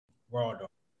Raw dog.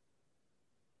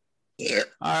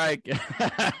 All right. Okay.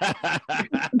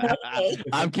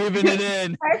 I'm keeping it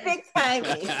in. Perfect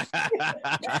timing.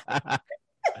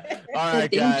 All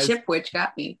right, Dang, guys. Chipwich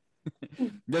got me.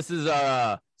 This is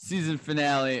our season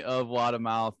finale of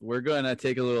Wad-of-Mouth. We're going to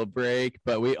take a little break,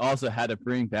 but we also had to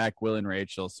bring back Will and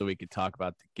Rachel so we could talk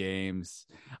about the games.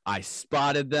 I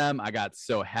spotted them. I got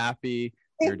so happy.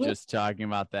 We were just talking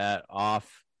about that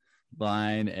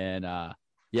offline. And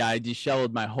yeah, I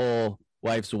disheveled my whole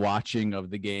wife's watching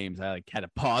of the games. I like had to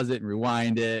pause it and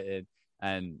rewind it.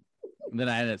 And then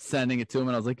I ended up sending it to him.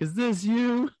 And I was like, is this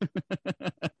you?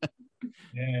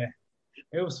 Yeah,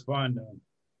 it was fun though.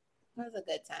 It was a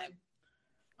good time.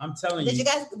 I'm telling Did you. you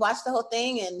guys watch the whole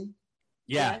thing? And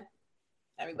Yeah.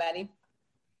 everybody.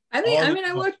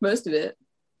 I watched most of it.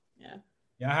 Yeah.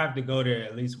 Y'all have to go there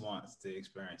at least once to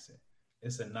experience it.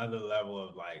 It's another level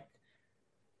of like,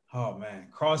 oh man,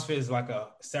 CrossFit is like a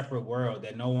separate world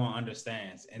that no one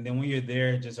understands. And then when you're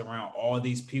there just around all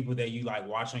these people that you like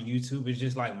watch on YouTube, it's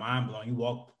just like mind blowing. You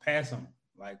walk past them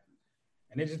like,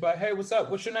 and they're just like, hey, what's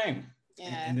up? What's your name?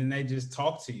 Yeah. And then they just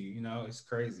talk to you, it's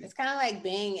crazy. It's kind of like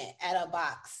being at a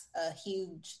box, a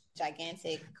huge,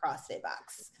 gigantic CrossFit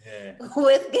box. Yeah.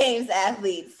 With games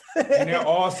athletes. And they're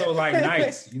also like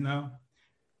nice,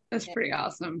 That's pretty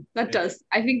awesome. That does.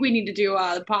 I think we need to do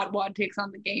the Pod Wad takes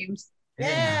on the games.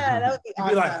 Yeah, that would be You'd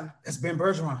awesome. be like, that's Ben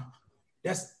Bergeron.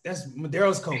 That's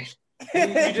Madero's coach.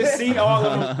 And you just see all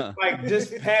of them like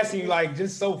just passing you like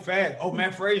just so fast. Oh,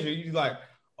 Matt Frazier. You like,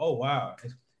 oh wow.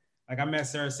 Like I met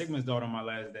Sarah Sigmund's daughter on my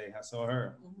last day. I saw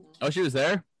her. Oh, she was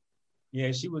there?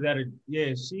 Yeah, she was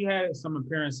she had some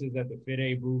appearances at the Fit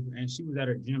A booth and she was at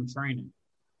her gym training.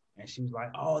 And she was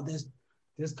like, oh, this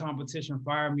competition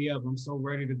fired me up. I'm so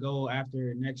ready to go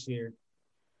after next year.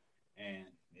 And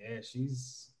yeah,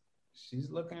 she's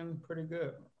looking pretty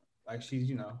good. Like she's,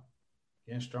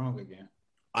 getting strong again.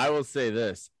 I will say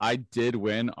this. I did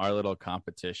win our little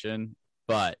competition,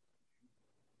 but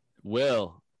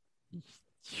Will,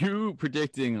 you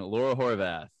predicting Laura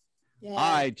Horvath. Yeah.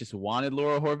 I just wanted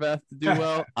Laura Horvath to do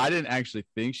well. I didn't actually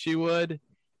think she would.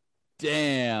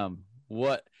 Damn.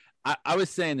 What I was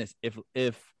saying this,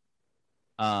 if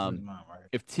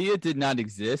Tia did not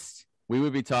exist, we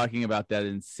would be talking about that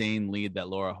insane lead that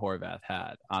Laura Horvath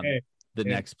had on the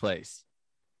next place.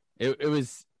 It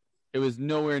was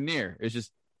nowhere near. It's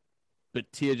just,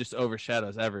 but Tia just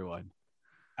overshadows everyone.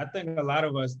 I think a lot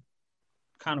of us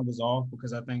kind of was off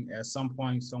because I think at some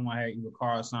point someone had either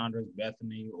Carl Saunders,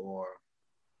 Bethany, or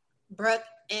Brooke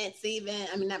and Steven.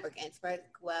 I mean, not Brooke and Brooke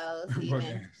Wells.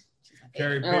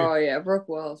 Carrie Pitt. Oh yeah, Brooke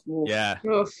Wells. Ooh. Yeah.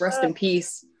 Oof, rest in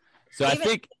peace. So Even I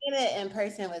think it in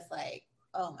person was like,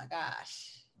 oh my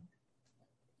gosh.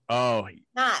 Oh.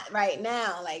 Not right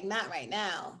now. Like not right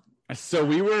now. So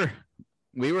we were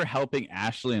helping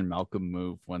Ashley and Malcolm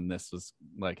move when this was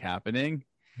like happening.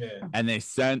 Yeah. And they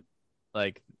sent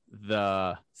like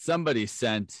somebody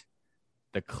sent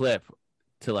the clip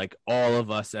to like all of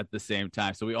us at the same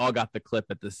time. So we all got the clip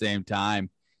at the same time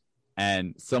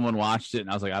and someone watched it and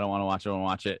I was like, I don't want to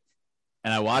watch it.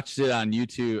 And I watched it on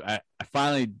YouTube. I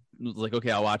finally was like,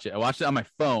 okay, I'll watch it. I watched it on my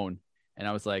phone and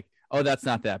I was like, oh, that's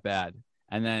not that bad.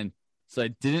 And then, so I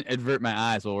didn't avert my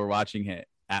eyes while we're watching it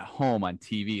at home on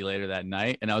TV later that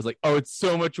night. And I was like, oh, it's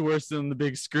so much worse than the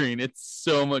big screen. It's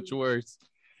so much worse.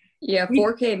 Yeah,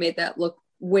 4K made that look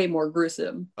way more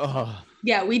gruesome. Oh.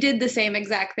 Yeah, we did the same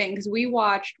exact thing because we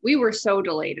were so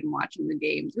delayed in watching the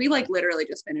games. We like literally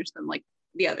just finished them like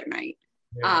the other night.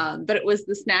 Yeah. But it was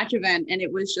the snatch event and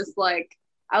it was just like,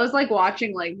 I was like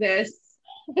watching like this.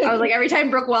 I was like, every time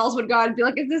Brooke Wells would go, I'd be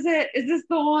like, is this it? Is this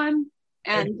the one?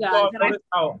 And notice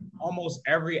how almost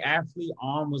every athlete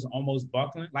arm was almost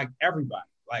buckling, like everybody,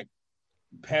 like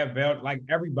Pat Belt, like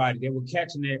everybody, they were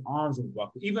catching their arms were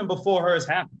buckling, even before hers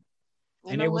happened.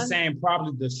 And they were saying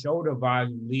probably the shoulder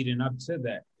volume leading up to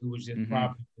that. It was just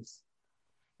probably just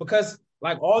because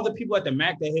like all the people at the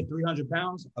MAC that hit 300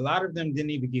 pounds, a lot of them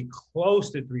didn't even get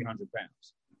close to 300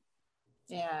 pounds.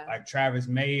 Yeah. Like Travis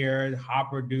Mayer,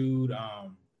 Hopper dude,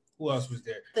 who else was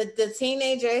there? The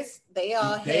teenagers, they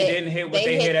all hit. They didn't hit what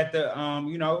they hit at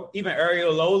the, even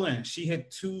Ariel Lowland, she hit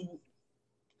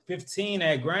 215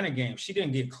 at Granite Games. She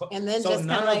didn't get close. And then just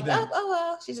kind of like, oh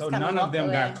well. She just so none of them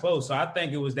got close. So I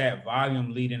think it was that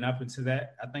volume leading up into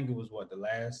that. I think it was the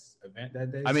last event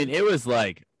that day? I mean, it was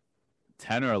like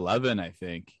 10 or 11, I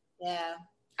think. Yeah.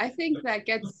 I think that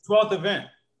gets 12th event.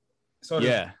 So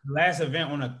the last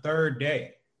event on the third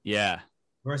day. Yeah.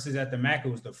 Versus at the MAC,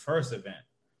 it was the first event.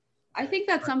 I think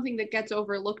that's something that gets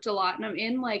overlooked a lot. And I'm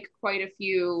in like quite a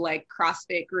few like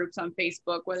CrossFit groups on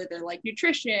Facebook, whether they're like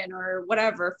nutrition or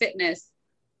whatever, fitness.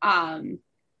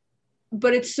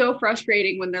 but it's so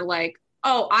frustrating when they're like,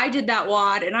 oh, I did that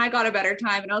WOD and I got a better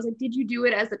time. And I was like, did you do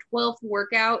it as the 12th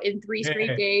workout in 3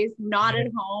 straight days, not at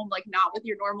home, like not with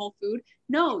your normal food?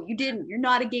 No, you didn't. You're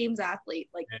not a games athlete.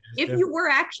 Like if you were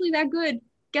actually that good,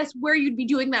 guess where you'd be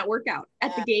doing that workout?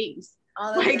 At the games.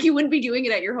 Like you wouldn't be doing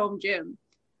it at your home gym.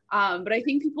 But I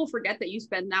think people forget that you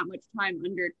spend that much time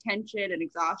under tension and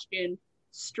exhaustion,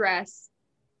 stress,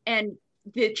 and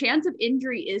the chance of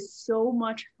injury is so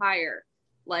much higher.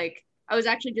 Like I was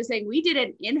actually just saying, we did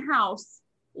an in-house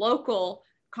local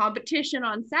competition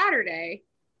on Saturday,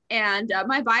 and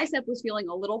my bicep was feeling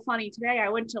a little funny today. I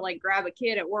went to like grab a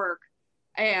kid at work,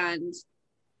 and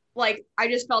like I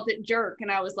just felt it jerk,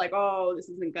 and I was like, oh, this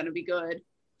isn't going to be good.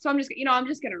 So I'm just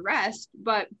going to rest.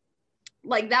 But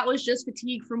like that was just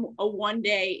fatigue from a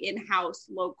 1-day in-house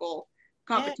local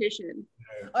competition.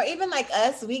 Or even like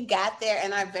us, we got there,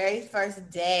 and our very first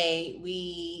day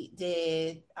we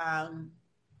did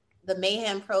the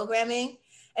Mayhem programming,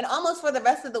 and almost for the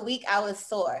rest of the week I was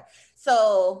sore.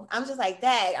 So I'm just like,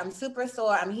 dang, I'm super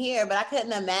sore. I'm here, but I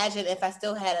couldn't imagine if I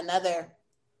still had another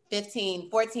 15,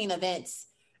 14 events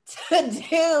to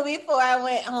do before I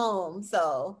went home.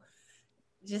 So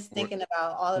just thinking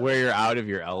about all of where you're out of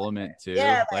your element too.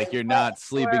 Yeah, like you're not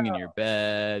sleeping in your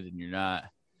bed, and you're not.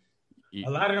 A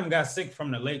lot of them got sick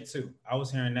from the lake too. I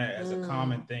was hearing that as a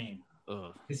common theme.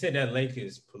 They said that lake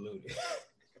is polluted.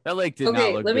 That lake did not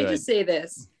look good. Let me just say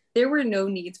this. There were no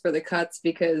needs for the cuts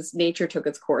because nature took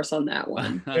its course on that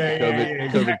one.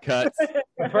 COVID cuts.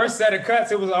 The first set of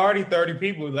cuts, it was already 30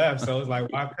 people left. So it was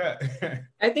like, why cut?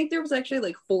 I think there was actually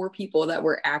like 4 people that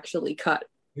were actually cut.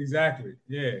 Exactly.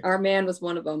 Yeah. Our man was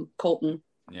one of them, Colton.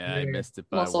 Yeah, I missed it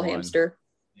by Muscle 1. hamster.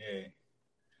 Yeah.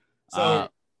 So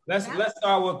let's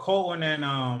start with Colton and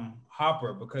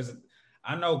Hopper, because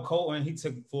I know Colton, he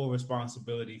took full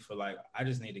responsibility for like, I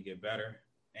just need to get better.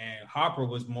 And Hopper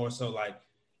was more so like,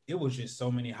 it was just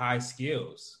so many high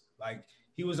skills. Like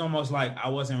he was almost like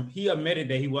he admitted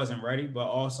that he wasn't ready, but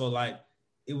also like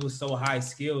it was so high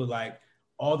skill. Like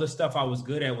all the stuff I was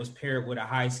good at was paired with a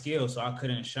high skill, so I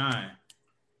couldn't shine.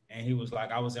 And he was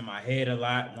like, I was in my head a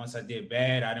lot. Once I did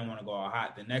bad, I didn't want to go out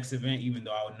hot the next event, even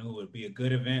though I knew it would be a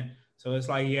good event. So it's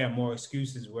like he had more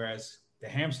excuses, whereas the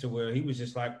hamster wheel, he was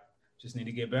just like, just need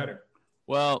to get better.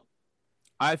 Well,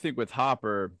 I think with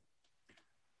Hopper,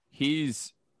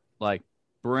 he's like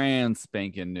brand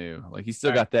spanking new. Like he's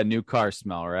still got that new car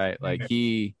smell, right? Like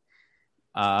he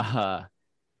I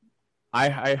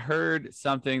heard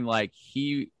something like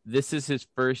this is his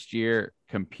first year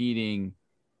competing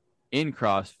in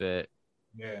CrossFit.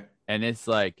 Yeah. And it's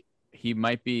like he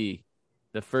might be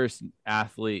the first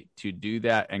athlete to do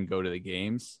that and go to the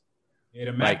games. Yeah,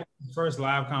 the Mac first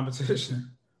live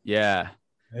competition. Yeah.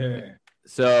 Yeah.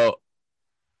 So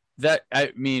that,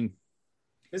 I mean,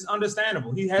 it's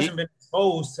understandable. He hasn't been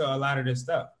exposed to a lot of this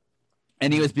stuff.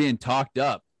 And he was being talked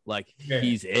up like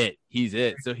he's it.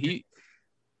 So he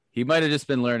might have just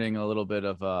been learning a little bit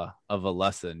of a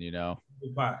lesson, you know.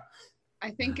 I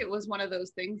think it was one of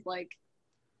those things like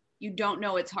you don't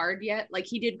know it's hard yet. Like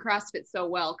he did CrossFit so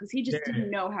well because he just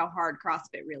didn't know how hard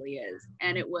CrossFit really is.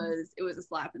 And it was a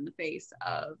slap in the face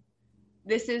of,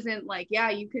 this isn't like,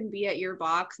 yeah, you can be at your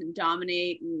box and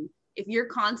dominate. And if you're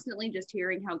constantly just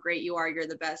hearing how great you are, you're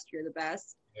the best.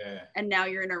 Yeah. And now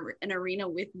you're in an arena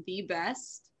with the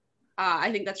best.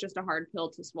 I think that's just a hard pill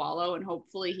to swallow. And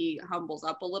hopefully he humbles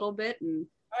up a little bit and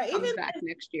comes back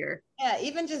next year. Yeah,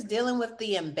 even just dealing with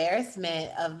the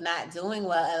embarrassment of not doing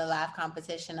well at a live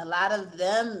competition. A lot of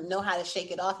them know how to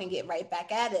shake it off and get right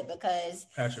back at it because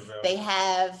they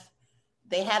have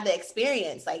the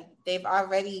experience. Like they've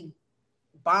already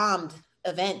bombed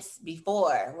events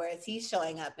before, whereas he's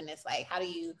showing up and it's like, how do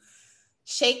you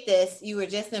shake this? You were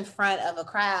just in front of a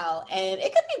crowd, and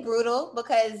it could be brutal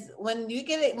because when we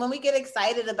get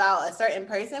excited about a certain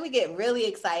person, we get really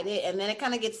excited and then it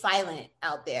kind of gets silent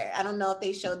out there. I don't know if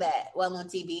they show that well on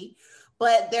TV,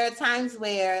 but there are times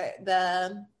where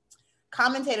the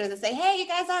commentators will say, hey, you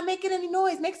guys aren't making any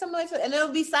noise, make some noise, and it'll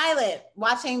be silent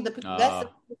watching the best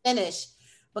finish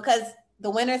because the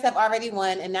winners have already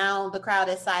won, and now the crowd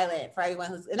is silent for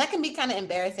everyone and that can be kind of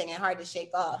embarrassing and hard to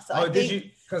shake off. So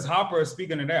because Hopper,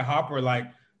 speaking of that, Hopper like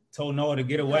told Noah to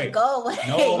get away. Go away.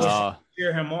 Noah was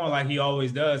cheer him on like he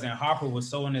always does, and Hopper was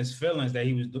so in his feelings that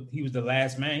he was the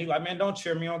last man. He like, man, don't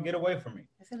cheer me on, get away from me.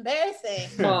 It's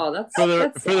embarrassing. Oh, that's for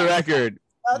the record.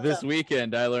 Welcome. This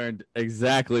weekend, I learned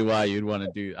exactly why you'd want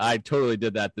to do. I totally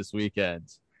did that this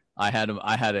weekend. I had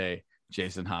a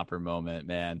Jason Hopper moment,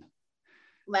 man.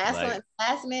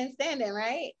 Last man standing,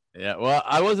 right? Yeah. Well,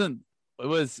 I wasn't. It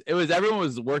was everyone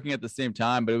was working at the same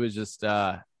time, but it was just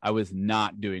I was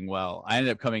not doing well. I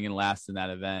ended up coming in last in that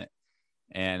event,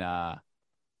 and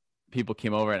people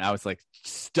came over and I was like,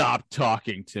 stop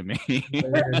talking to me. She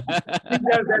does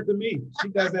that to me. She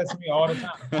does that to me all the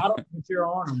time. I don't even cheer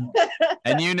on her more.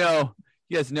 And you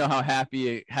guys know how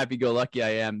happy-go-lucky I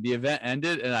am. The event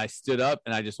ended and I stood up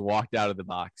and I just walked out of the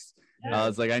box. I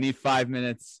was like, I need 5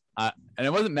 minutes. And I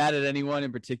wasn't mad at anyone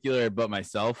in particular but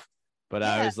myself. But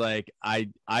I was like, I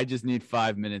just need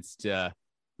 5 minutes to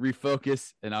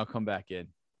refocus and I'll come back in.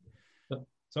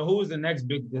 So who was the next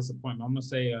big disappointment? I'm going to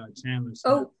say Chandler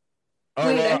Smith.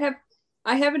 Wait,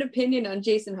 I have an opinion on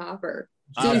Jason Hopper.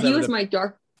 So he was my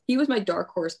dark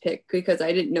horse pick because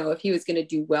I didn't know if he was going to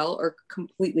do well or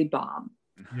completely bomb.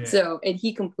 Yeah. So, and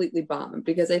he completely bombed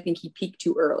because I think he peaked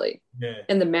too early. Yeah.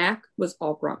 And the MAC was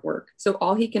all grunt work. So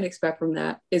all he can expect from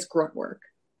that is grunt work.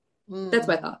 That's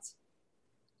my thoughts.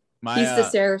 He's the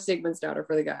Sarah Sigmundsdottir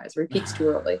for the guys where he peaks too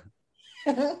early.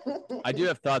 I do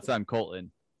have thoughts on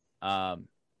Colton. I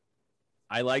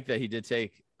like that he did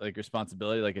take like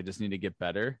responsibility. Like I just need to get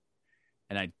better.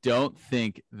 And I don't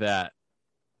think that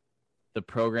the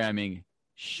programming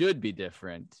should be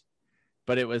different,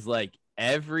 but it was like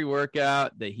every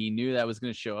workout that he knew that was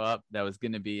going to show up, that was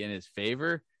going to be in his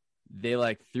favor, they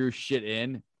like threw shit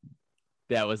in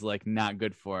that was like not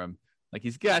good for him. Like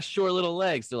he's got short little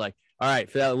legs. They're like, all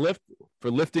right, for that lift, for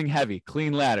lifting heavy,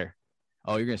 clean ladder.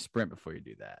 Oh, you're going to sprint before you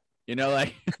do that. You know,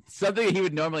 like something he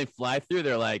would normally fly through.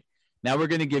 They're like, now we're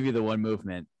going to give you the one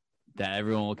movement that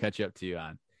everyone will catch up to you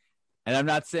on. And I'm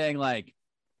not saying like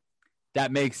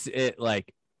that makes it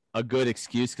like a good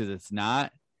excuse because it's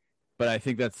not, but I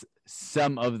think that's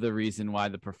some of the reason why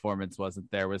the performance wasn't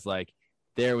there was like,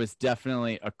 there was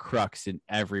definitely a crux in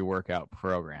every workout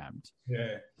programmed.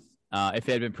 Yeah. If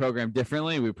it had been programmed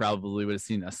differently, we probably would have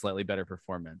seen a slightly better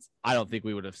performance. I don't think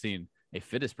we would have seen a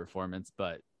fittest performance,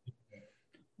 but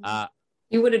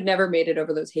you would have never made it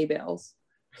over those hay bales.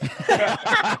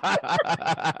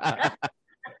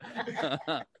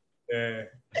 Yeah.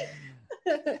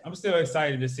 I'm still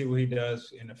excited to see what he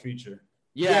does in the future.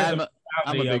 Yeah,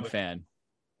 I'm a big fan.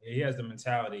 He has the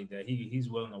mentality that he's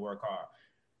willing to work hard,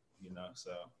 you know.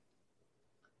 So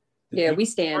yeah, we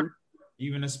stand.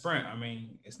 Even a sprint. I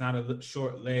mean, it's not a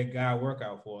short leg guy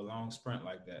workout for a long sprint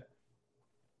like that.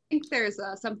 I think there's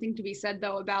something to be said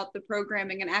though about the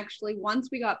programming, and actually once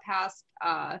we got past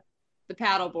the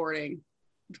paddle boarding,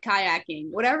 kayaking,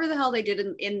 whatever the hell they did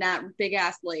in that big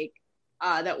ass lake,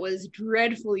 that was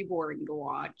dreadfully boring to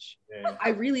watch. Yeah. I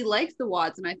really liked the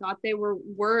WODs, and I thought they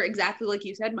were exactly like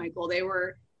you said, Michael. They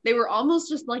were almost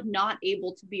just like not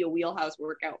able to be a wheelhouse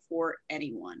workout for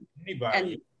anyone.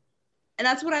 Anybody. And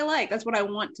that's what I like. That's what I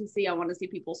want to see. I want to see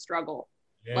people struggle.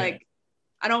 Yeah. Like,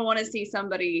 I don't want to see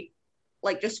somebody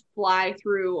like just fly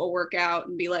through a workout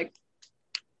and be like,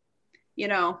 you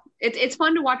know, it's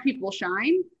fun to watch people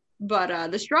shine,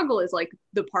 but the struggle is like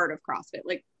the part of CrossFit.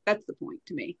 Like that's the point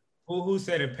to me. Who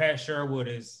said it? Pat Sherwood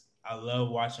is, I love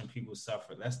watching people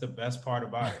suffer. That's the best part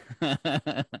about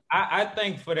it. I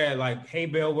think for that like hay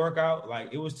bale workout, like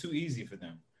it was too easy for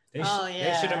them. They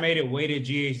should have made it weighted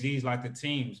GHDs like the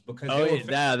teams because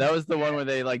that was the one where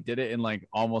they like did it in like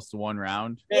almost one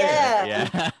round.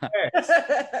 Yeah.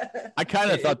 I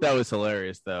kind of thought that was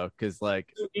hilarious though, because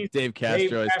like Dave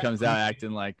Castro always comes out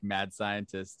acting like mad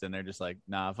scientist, and they're just like,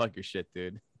 nah, fuck your shit,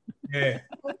 dude. Yeah.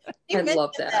 I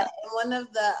love that. In one of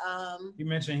the you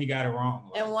mentioned he got it wrong.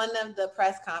 In one of the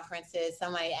press conferences,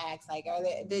 somebody asked, like,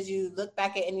 did you look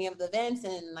back at any of the events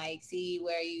and like see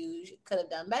where you could have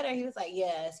done better? He was like,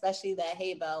 yeah, especially that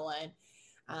hay bale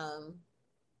one,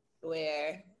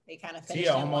 where they kind of finished. She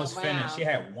almost finished. She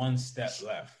had one step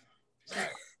left.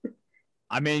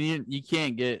 I mean, you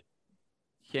can't get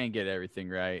everything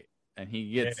right, and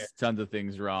he gets tons of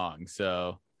things wrong.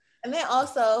 So. And then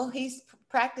also he's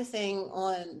practicing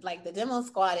on like the demo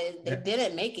squad. They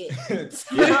didn't make it.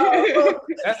 So,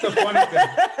 that's the funny thing.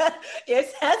 You're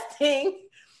testing.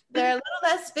 They're a little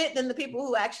less fit than the people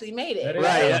who actually made it.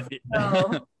 Right.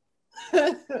 So.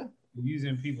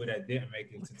 Using people that didn't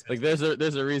make it. Like there's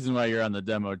a reason why you're on the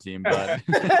demo team, but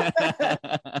yeah,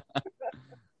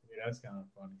 that's kind of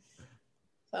funny.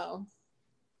 So.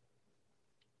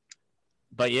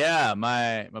 But yeah,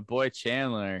 my boy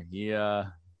Chandler, he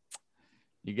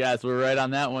you guys were right on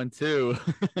that one too.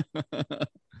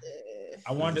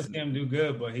 I wanted to see him do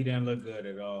good, but he didn't look good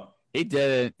at all. He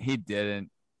didn't. It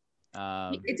didn't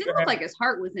look like his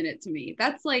heart was in it to me.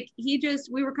 That's like we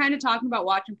were kind of talking about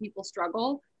watching people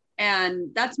struggle, and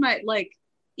that's my like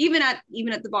even at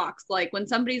the box, like when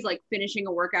somebody's like finishing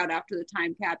a workout after the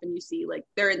time cap and you see like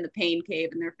they're in the pain cave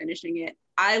and they're finishing it.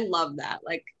 I love that.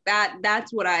 Like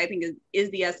that's what I think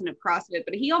is the essence of CrossFit.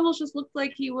 But he almost just looked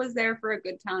like he was there for a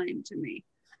good time to me.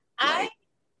 I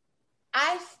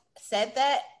said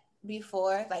that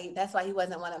before. Like, that's why he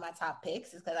wasn't one of my top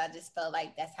picks, is because I just felt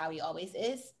like that's how he always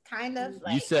is, kind of.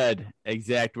 Like, you said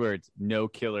exact words, no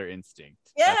killer instinct.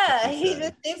 Yeah, he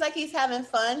just seems like he's having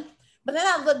fun. But then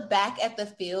I look back at the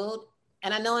field,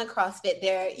 and I know in CrossFit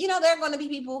there are going to be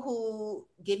people who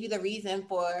give you the reason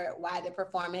for why the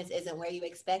performance isn't where you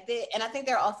expect it. And I think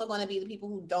there are also going to be the people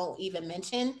who don't even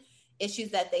mention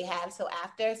issues that they have till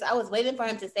after. So I was waiting for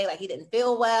him to say like he didn't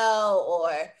feel well,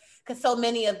 or because so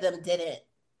many of them didn't.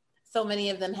 So many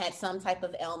of them had some type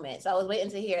of ailment. So I was waiting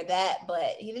to hear that,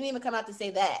 but he didn't even come out to say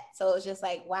that. So it was just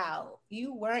like, wow,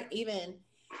 you weren't even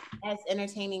as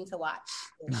entertaining to watch.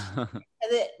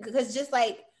 Because just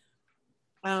like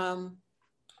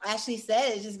Ashley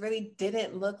said, it just really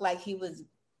didn't look like he was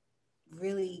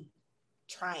really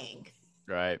trying.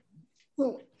 Right.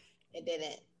 It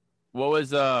didn't. What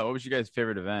was your guys'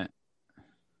 favorite event?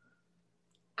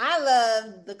 I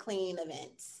love the clean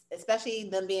events, especially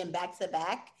them being back to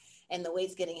back and the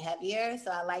weights getting heavier.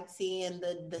 So I like seeing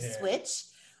the switch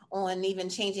on even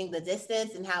changing the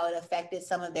distance and how it affected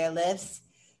some of their lifts.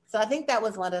 So I think that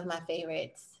was one of my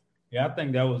favorites. Yeah, I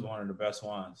think that was one of the best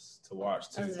ones to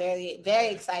watch too. It was very, very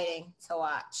exciting to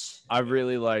watch. I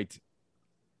really liked,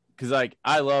 because like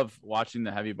I love watching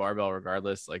the heavy barbell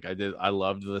regardless. Like I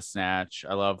loved the snatch.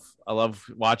 I love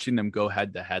watching them go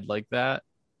head to head like that.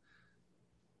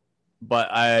 But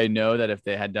I know that if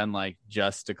they had done like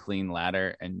just a clean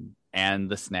ladder and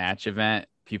the snatch event,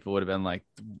 people would have been like,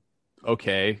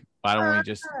 okay, why don't we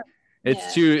just,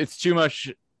 it's too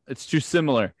much. It's too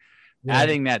similar. Yeah.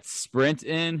 Adding that sprint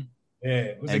in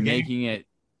and making it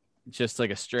just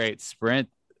like a straight sprint.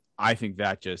 I think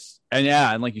that just,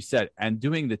 and like you said, and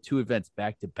doing the two events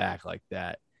back to back like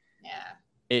that.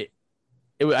 Yeah.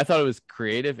 I thought it was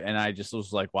creative, and I just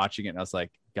was like watching it and I was like,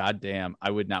 God damn,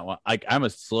 I would not want, like, I'm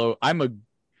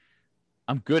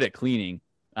good at cleaning.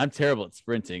 I'm terrible at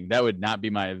sprinting. That would not be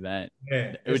my event.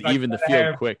 Yeah. It would even the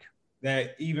field quick.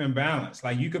 That even balance.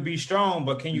 Like, you could be strong,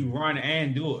 but can you run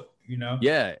and do it?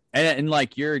 Yeah. And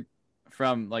like you're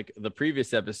from like the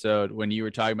previous episode when you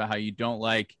were talking about how you don't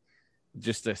like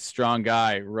just a strong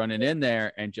guy running in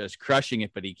there and just crushing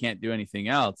it, but he can't do anything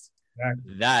else.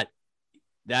 Exactly.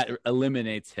 That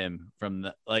eliminates him from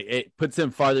the, like, it puts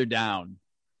him farther down.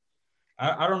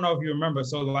 I don't know if you remember.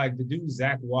 So like the dude,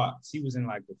 Zach Watts, he was in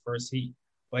like the first heat,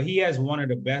 but he has one of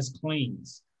the best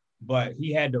cleans, but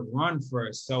he had to run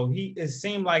first. So it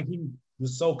seemed like he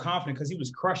was so confident because he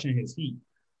was crushing his heat,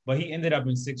 but he ended up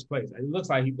in sixth place. It looks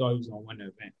like he thought he was going to win the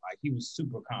event. Like, he was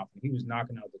super confident. He was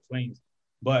knocking out the cleans,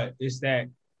 but it's that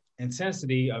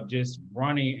intensity of just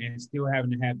running and still having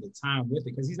to have the time with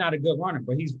it. Cause he's not a good runner,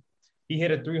 but he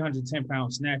hit a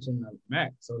 310-pound snatch in the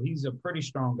mat. So he's a pretty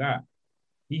strong guy.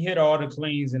 He hit all the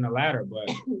cleans in the ladder, but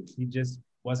he just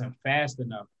wasn't fast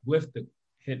enough with the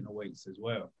hitting the weights as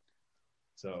well.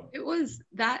 So it was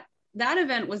that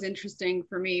event was interesting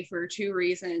for me for two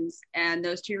reasons. And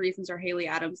those two reasons are Haley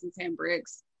Adams and Sam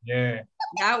Briggs. Yeah.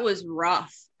 That was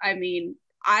rough. I mean,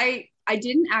 I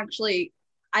didn't actually,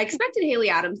 I expected Haley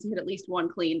Adams to hit at least one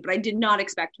clean, but I did not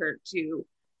expect her to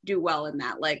do well in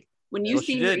that. Like, when you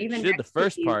see her even she did the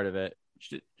first part of it.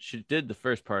 She did the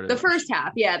first part of the it. First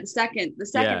half, yeah. The second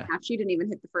half, she didn't even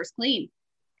hit the first clean.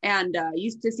 And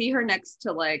used to see her next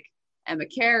to like Emma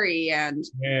Carey and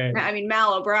I mean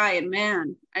Mal O'Brien.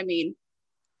 Man, I mean,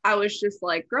 I was just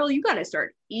like, girl, you got to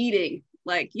start eating.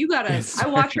 Like, you got to. I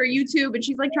watch her YouTube, and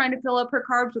she's like trying to fill up her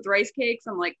carbs with rice cakes.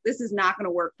 I'm like, this is not going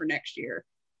to work for next year.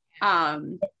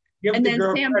 And then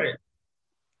Sam. Credit.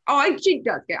 She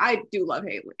does. I do love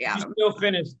Haley. Yeah, she still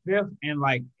finished fifth, and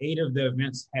like 8 of the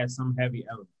events had some heavy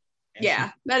element.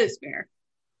 That is fair.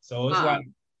 So it's like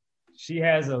she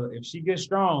has if she gets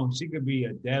strong, she could be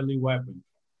a deadly weapon,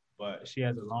 but she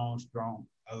has a long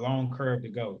curve to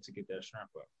go to get that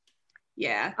strength up.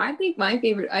 Yeah, I think my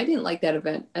favorite. I didn't like that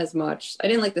event as much. I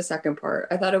didn't like the second part.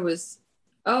 I thought it was,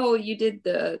 you did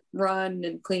the run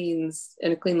and cleans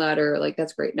and a clean ladder. Like,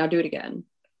 that's great. Now do it again.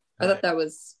 I thought that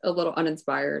was a little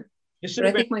uninspired. It should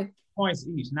have been points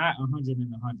each, not 100 and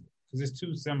 100, because it's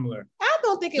too similar. I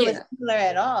don't think it was similar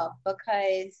at all,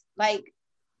 because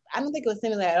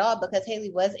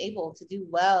Haley was able to do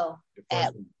well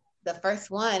at the first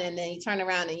one, and then you turn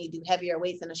around and you do heavier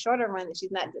weights in a shorter run, and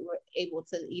she's not able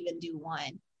to even do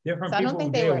one. Different people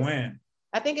did win.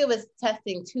 I think it was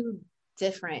testing two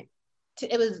different,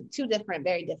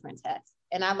 very different tests.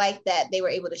 And I like that they were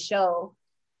able to show,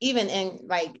 even in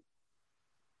like,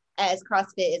 as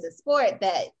CrossFit is a sport,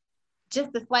 that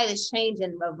just the slightest change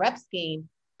in a rep scheme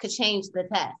could change the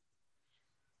test.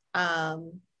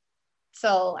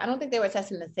 So I don't think they were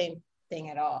testing the thing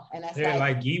at all. And that's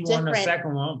like he won the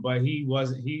second one, but he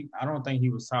wasn't. I don't think he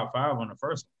was top 5 on the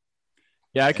first one.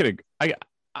 Yeah, I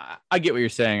get what you're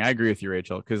saying. I agree with you,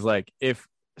 Rachel. Because like if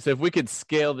we could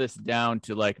scale this down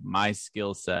to like my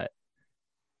skill set,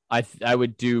 I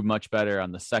would do much better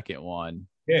on the second one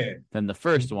than the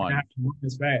first one.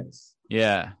 As fast.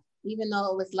 Yeah. Even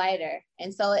though it was lighter.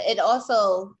 And so it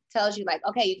also tells you like,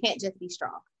 okay, you can't just be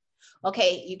strong.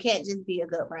 Okay, you can't just be a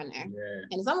good runner. Yeah.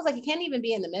 And it's almost like you can't even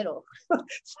be in the middle.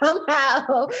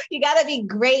 Somehow you got to be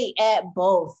great at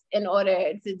both in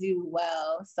order to do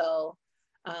well. So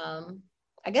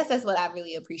I guess that's what I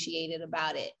really appreciated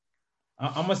about it.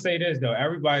 I'm going to say this, though.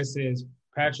 Everybody says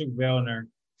Patrick Vellner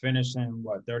finishing,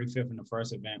 35th in the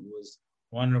first event was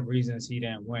one of the reasons he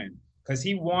didn't win. Because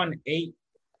he won 8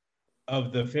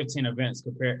 of the 15 events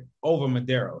compared over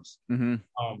Medeiros. Mm-hmm.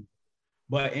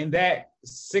 But in that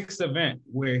 6th event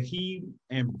where he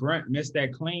and Brent missed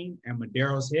that clean and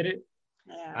Medeiros hit it,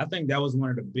 I think that was one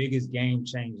of the biggest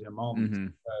game-changing moments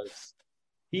because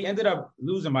he ended up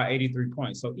losing by 83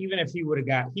 points. So even if he would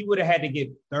have had to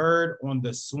get 3rd on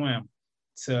the swim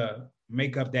to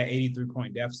make up that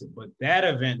 83-point deficit. But that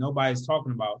event, nobody's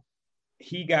talking about.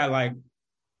 He got 9th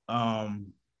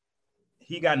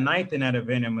in that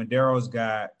event, and Medeiros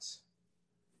got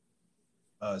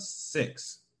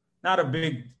 6th. Not a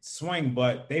big swing,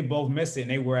 but they both missed it, and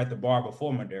they were at the bar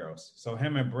before Medeiros. So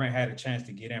him and Brent had a chance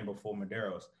to get in before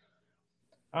Medeiros.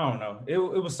 I don't know. It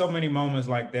was so many moments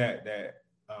like that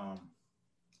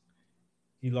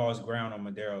he lost ground on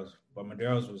Medeiros, but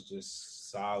Medeiros was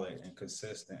just solid and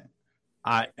consistent.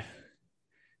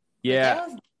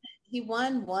 He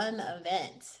won one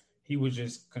event. He was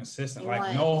just consistent,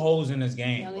 no holes in his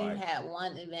game. He only had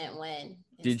one event win.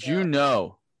 Did you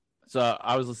know? So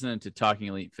I was listening to Talking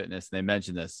Elite Fitness, and they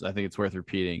mentioned this. I think it's worth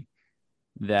repeating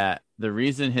that the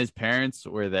reason his parents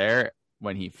were there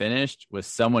when he finished was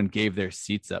someone gave their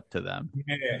seats up to them.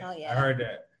 I heard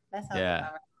that. That's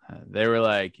they were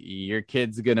like, your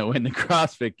kid's going to win the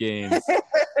CrossFit Games.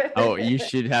 Oh, you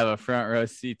should have a front row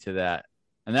seat to that.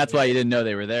 And that's why you didn't know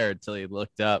they were there until he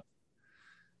looked up.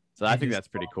 So I think that's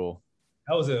pretty cool.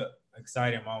 That was an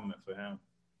exciting moment for him.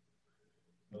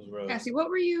 Cassie, what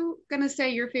were you going to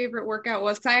say your favorite workout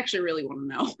was? Because I actually really want to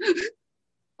know.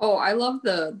 Oh, I love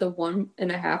the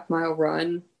 1.5 mile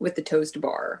run with the toast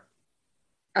bar.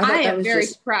 I am very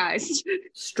surprised.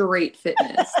 Straight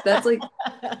fitness. That's like,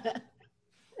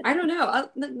 I don't know.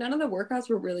 None of the workouts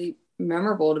were really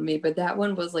memorable to me, but that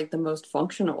one was like the most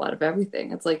functional out of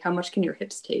everything. It's like, how much can your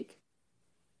hips take?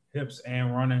 Hips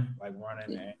and running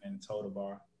and toe to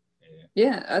bar.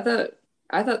 Yeah,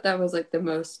 I thought that was like the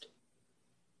most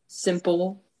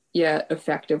simple yet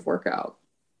effective workout.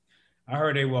 I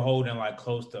heard they were holding like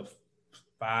close to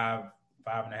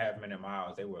 5.5 minute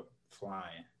miles. They were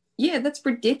flying. Yeah, that's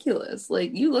ridiculous.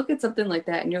 Like, you look at something like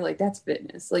that and you're like, that's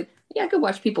fitness. Like, yeah, I could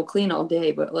watch people clean all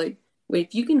day, but like, wait,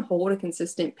 if you can hold a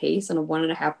consistent pace on a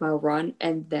 1.5 mile run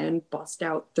and then bust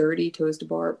out 30 toes to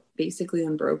bar basically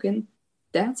unbroken,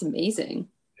 that's amazing.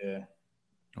 Yeah.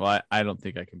 Well, I don't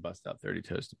think I can bust out 30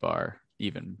 toes to bar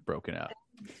even broken out.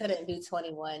 Couldn't do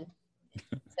 21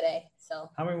 today. So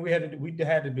I mean, we had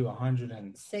to do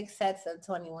 6 sets of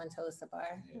 21 toes to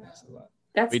bar. Yeah, that's a lot.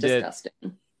 That's disgusting.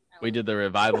 We did the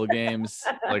revival games,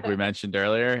 like we mentioned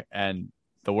earlier, and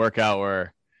the workout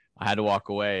where I had to walk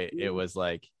away, it was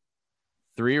like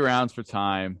 3 rounds for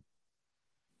time,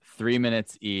 3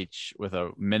 minutes each with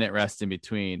a minute rest in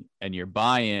between, and your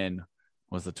buy-in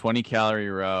was a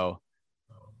 20-calorie row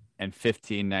and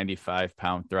 15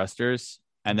 95-pound thrusters,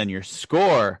 and then your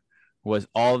score was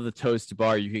all of the toes to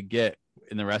bar you could get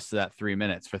in the rest of that 3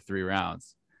 minutes for 3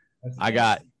 rounds. I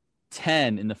got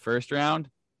 10 in the first round,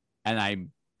 and I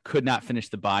could not finish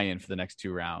the buy-in for the next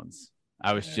 2 rounds.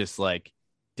 I was just like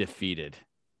defeated.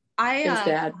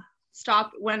 I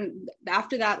stopped when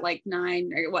after that, like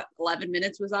 11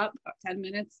 minutes was up, 10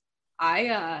 minutes.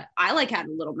 I like had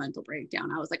a little mental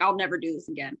breakdown. I was like, I'll never do this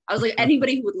again. I was like,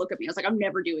 anybody who would look at me, I was like, I'm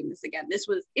never doing this again.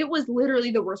 It was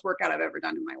literally the worst workout I've ever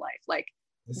done in my life. Like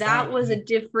that was a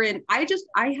different, I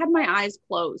had my eyes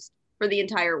closed for the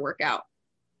entire workout.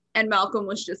 And Malcolm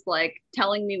was just like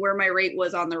telling me where my rate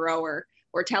was on the rower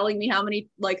or telling me how many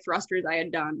like thrusters I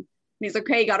had done. And he's like,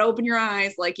 okay, you got to open your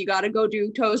eyes. Like you got to go do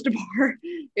toes to bar.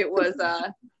 It was,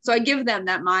 so I give them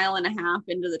that 1.5 miles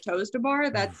into the toes to bar.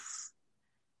 That's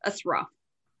rough.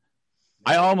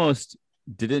 I almost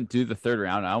didn't do the 3rd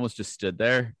round. I almost just stood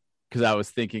there because I was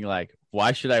thinking like,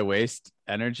 why should I waste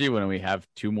energy when we have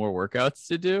 2 more workouts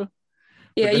to do?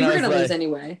 Yeah, you were going to lose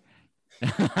anyway.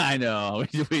 I know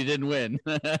we didn't win.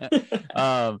 But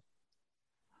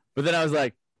then I was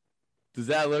like, does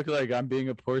that look like I'm being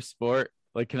a poor sport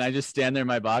Like, can I just stand there in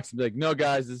my box and be like, no,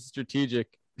 guys, this is strategic.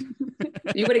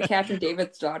 You would have captured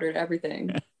David's daughter at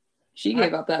everything. She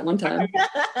gave up that one time.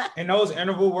 In those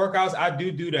interval workouts, I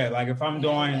do that. Like if I'm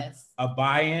doing a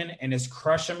buy-in and it's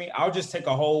crushing me, I'll just take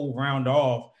a whole round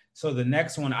off. So the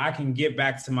next one, I can get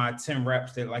back to my 10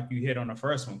 reps that like you hit on the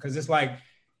first one. Cause it's like,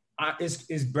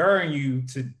 it's burying you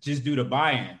to just do the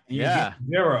buy-in. And you get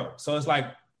 0. So it's like,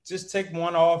 just take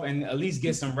one off and at least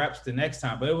get some reps the next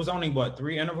time. But it was only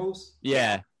 3 intervals?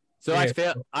 Yeah. So I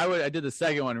failed. I did the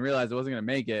second one and realized I wasn't going to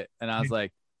make it. And I was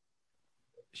like,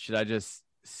 should I just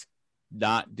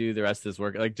not do the rest of this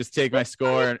work? Like just take my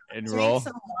score and roll. Drink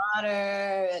some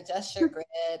water, adjust your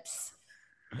grips,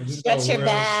 stretch your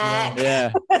back.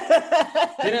 Yeah.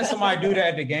 Didn't somebody do that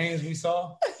at the games we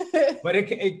saw? But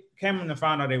it came in to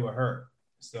find out they were hurt.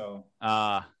 So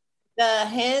the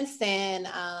handstand,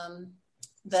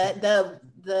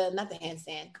 the not the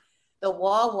handstand, the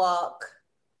wall walk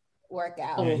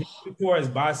workout. Yeah, he tore his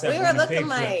bicep. We were looking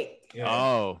like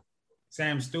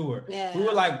Sam Stewart. Yeah. We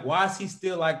were like, why is he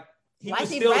still like he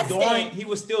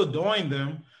was still doing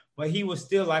them, but he was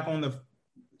still like on the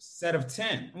set of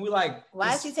 10. And we're like,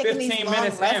 why is he taking 15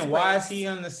 minutes in? Why is he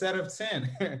on the set of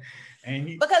 10? And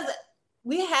because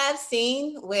we have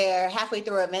seen where halfway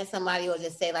through an event somebody will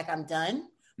just say like I'm done,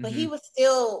 but he was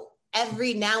still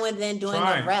every now and then doing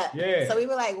a rep. Yeah. So we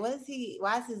were like,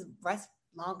 why is his rest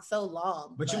so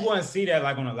long? But you wouldn't see that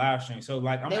like on a live stream. So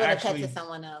like I'm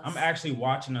actually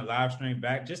watching a live stream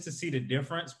back just to see the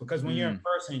difference, because when you're in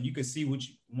person, you can see what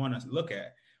you want to look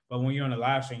at. But when you're on a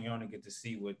live stream, you only get to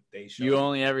see what they show. You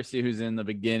only ever see who's in the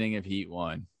beginning of Heat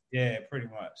 1. Yeah, pretty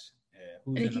much.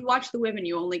 Yeah. And if you watch the women,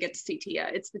 you only get to see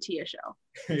Tia. It's the Tia show.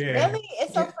 Yeah. Really?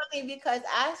 It's so funny because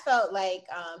I felt like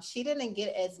she didn't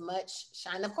get as much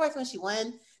shine. Of course, when she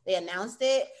won, they announced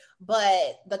it,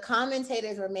 but the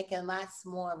commentators were making lots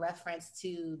more reference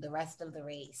to the rest of the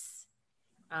race.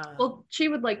 Well, she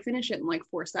would like finish it in like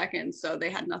 4 seconds, so they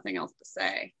had nothing else to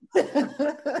say.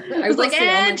 I was like,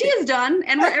 and Tia's done,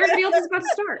 and everybody else is about to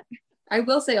start. I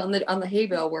will say on the hay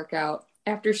bale workout,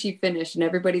 after she finished and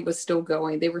everybody was still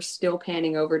going, they were still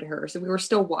panning over to her, so we were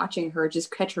still watching her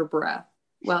just catch her breath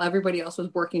while everybody else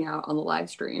was working out on the live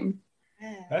stream.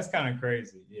 That's kind of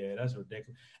crazy. Yeah, that's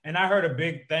ridiculous. And I heard a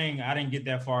big thing. I didn't get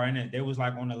that far in it. There was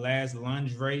like on the last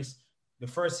lunge race, the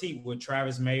first heat with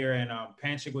Travis Mayer and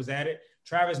Panchik was at it.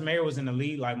 Travis Mayer was in the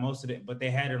lead like most of it, but they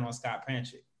had it on Scott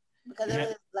Panchik. Because it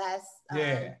was last.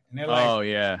 And they're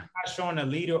like, not showing the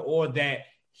leader or that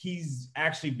he's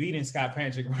actually beating Scott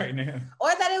Panchik right now. Or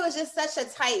that it was just such a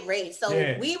tight race. So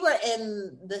we were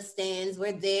in the stands,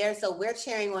 we're there, so we're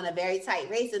cheering on a very tight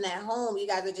race. And at home, you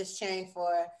guys are just cheering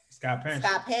for Scott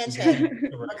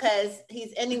Panchik because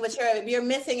he's ending with her. You're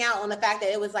missing out on the fact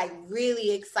that it was like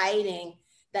really exciting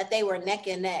that they were neck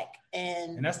and neck.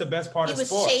 And that's the best part of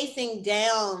sport. He was chasing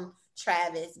down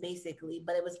Travis basically,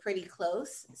 but it was pretty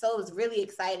close. So it was really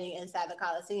exciting inside the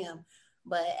Coliseum.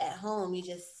 But at home, you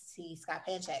just see Scott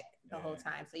Panchik the whole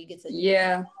time. So you get to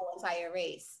the whole entire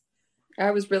race.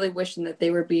 I was really wishing that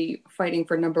they would be fighting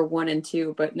for number 1 and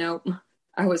 2, but nope,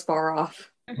 I was far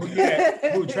off.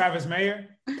 Who, Travis Mayer?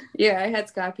 Yeah, I had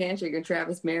Scott Panchik and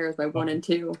Travis Mayer as my 1 and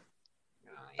 2.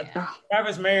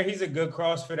 Travis Mayer, he's a good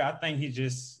CrossFitter. I think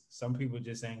some people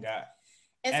just ain't got.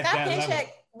 And Scott Panchik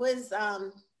was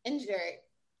injured.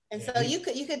 And so you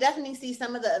could definitely see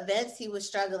some of the events he was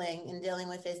struggling and dealing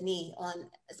with his knee on,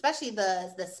 especially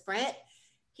the sprint.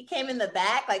 He came in the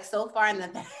back, like so far in the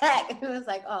back. It was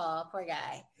like, oh, poor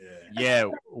guy. Yeah,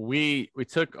 we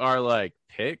took our like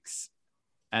picks,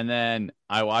 and then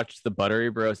I watched the Buttery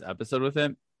Bros episode with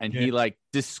him, and he like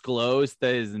disclosed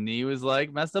that his knee was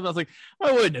like messed up. I was like,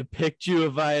 I wouldn't have picked you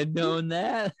if I had known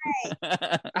that.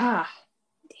 Yeah.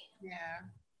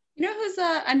 You know who's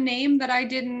a name that I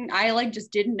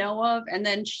just didn't know of, and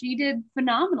then she did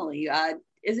phenomenally.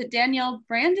 Is it Danielle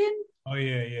Brandon? Oh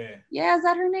yeah. Yeah, is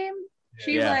that her name? Yeah.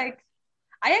 She's like,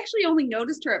 I actually only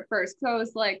noticed her at first, so I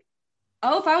was like,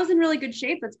 oh, if I was in really good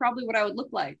shape, that's probably what I would look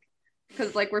like,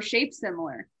 because like we're shaped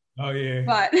similar. Oh yeah.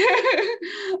 But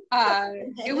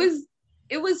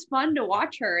it was fun to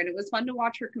watch her, and it was fun to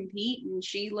watch her compete, and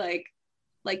she like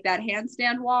that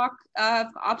handstand walk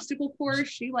obstacle course,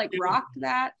 she like rocked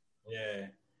that. Yeah.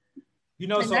 You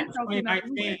know, so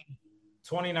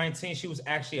 2019, she was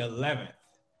actually 11th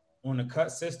on the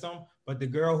cut system, but the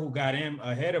girl who got in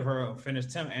ahead of her finished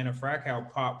 10th, Anna Frackow,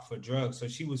 popped for drugs. So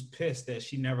she was pissed that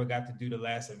she never got to do the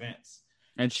last events.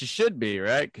 And she should be,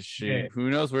 right? Because who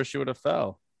knows where she would have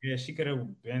fell. Yeah, she could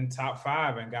have been top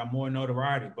 5 and got more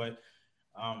notoriety. But,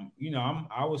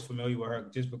 I was familiar with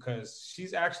her just because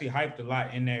she's actually hyped a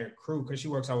lot in their crew, because she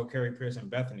works out with Carrie Pierce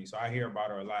and Bethany. So I hear about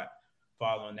her a lot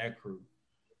following that crew.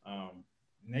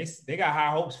 They got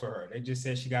high hopes for her. They just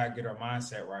said she got to get her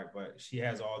mindset right, but she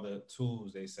has all the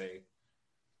tools, they say,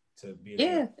 to be.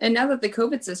 And now that the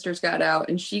COVID sisters got out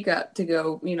and she got to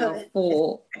go,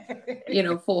 full,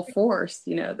 full force,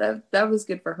 that was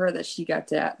good for her that she got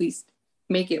to at least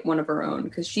make it one of her own,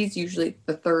 because she's usually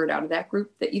the third out of that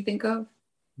group that you think of.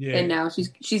 Yeah. And now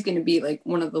she's going to be like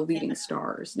one of the leading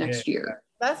stars next year.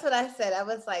 That's what I said. I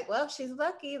was like, well, she's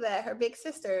lucky that her big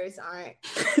sisters aren't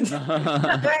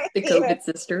the COVID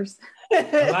sisters.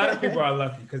 A lot of people are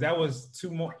lucky because that was two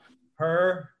more.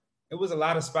 It was a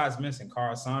lot of spots missing.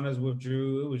 Carl Saunders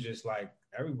withdrew. It was just like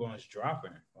everyone's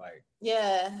dropping. Like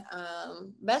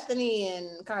Bethany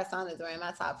and Carl Saunders were in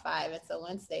my top 5, and so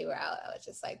once they were out, I was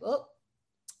just like, well,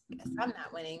 guess I'm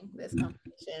not winning this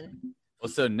competition.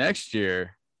 Well, so next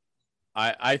year,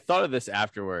 I thought of this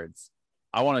afterwards.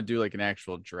 I want to do like an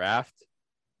actual draft.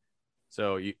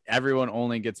 So everyone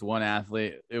only gets one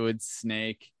athlete. It would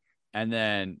snake, and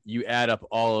then you add up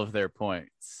all of their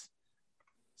points.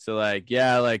 So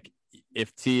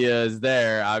if Tia is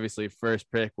there, obviously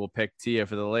first pick will pick Tia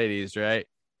for the ladies, right?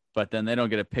 But then they don't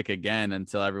get a pick again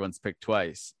until everyone's picked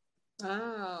twice.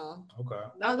 Oh, okay.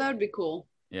 Oh, that would be cool.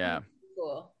 Yeah.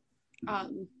 Cool. I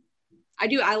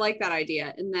like that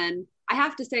idea. And then I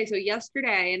have to say, so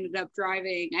yesterday I ended up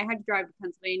driving. I had to drive to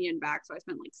Pennsylvania and back, so I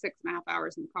spent like 6.5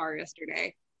 hours in the car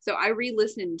yesterday. So I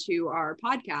re-listened to our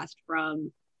podcast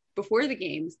from before the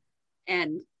games,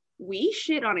 and we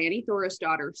shit on Annie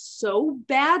Thorisdottir so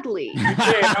badly. You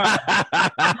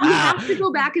have to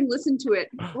go back and listen to it.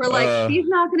 We're like, she's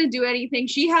not going to do anything.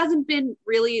 She hasn't been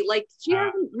really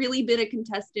been a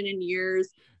contestant in years.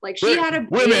 Like she had a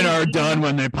women are done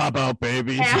when they pop out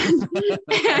babies. And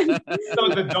so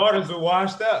the daughters were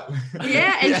washed up.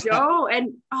 Yeah, and Joe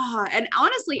and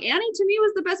honestly, Annie to me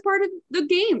was the best part of the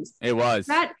games. It was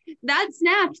that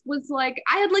snatch was like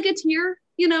I had like a tear,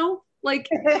 like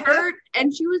hurt,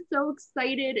 and she was so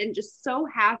excited and just so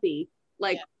happy.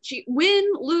 Like she win,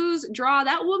 lose, draw.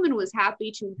 That woman was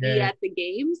happy to be at the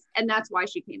games, and that's why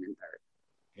she came in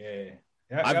third.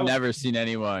 Yeah, I've never seen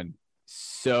anyone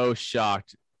so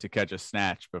shocked to catch a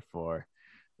snatch before.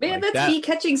 Man, like that's me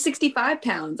catching 65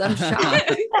 pounds. I'm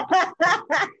shocked.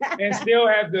 And still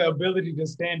have the ability to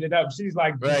stand it up. She's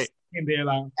like just in there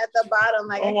like at the bottom,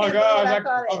 like oh my god,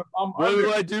 what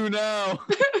do I do now?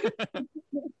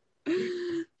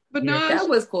 But no, that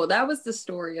was cool. That was the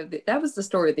story of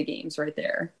the games right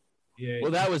there. Yeah.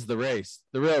 Well, that was the race.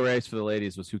 The real race for the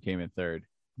ladies was who came in third.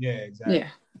 Yeah, exactly. Yeah.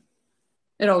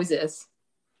 It always is.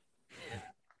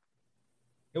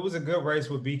 It was a good race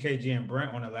with BKG and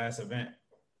Brent on the last event.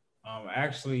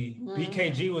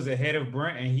 BKG was ahead of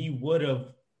Brent, and he would have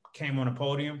came on the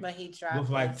podium. But he dropped with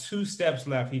like 2 steps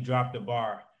left. He dropped the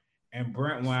bar. And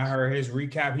Brent, when I heard his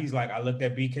recap, he's like, I looked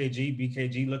at BKG.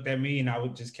 BKG looked at me, and I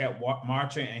just kept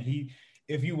marching. And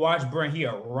if you watch Brent, he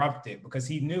erupted because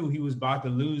he knew he was about to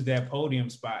lose that podium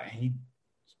spot, and he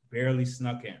barely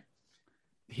snuck in.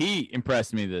 He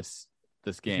impressed me this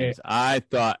game. Yeah. I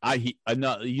thought he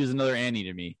was another Annie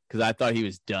to me because I thought he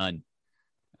was done.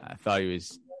 I thought he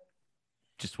was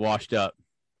just washed up.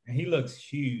 And he looks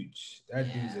huge.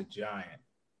 That dude's a giant.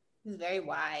 He's very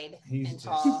wide and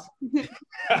tall.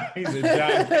 He's a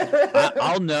giant.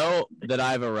 I'll know that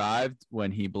I've arrived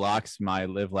when he blocks my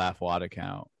Live Laugh WOD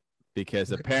account,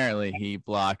 because apparently he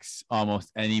blocks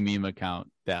almost any meme account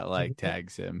that like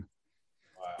tags him.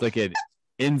 Wow. It's like an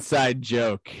inside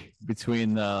joke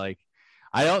between the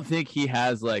I don't think he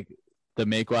has like the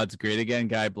Make WODs Great Again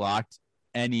guy blocked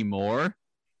anymore.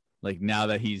 Like now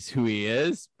that he's who he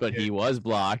is, but he was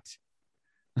blocked.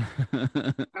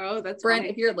 Oh, that's Brent. funny.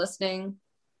 If you're listening,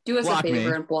 do us a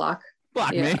favor and block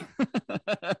me.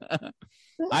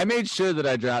 I made sure that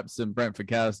I dropped some Brent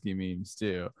Fikowski memes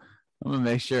too. I'm gonna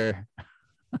make sure.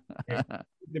 The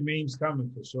memes coming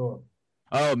for sure.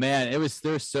 Oh man,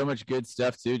 there's so much good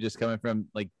stuff too, just coming from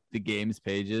like the games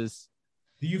pages.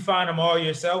 Do you find them all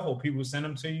yourself, or people send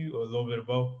them to you, or a little bit of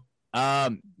both?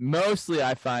 Mostly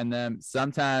I find them.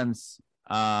 Sometimes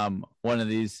one of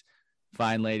these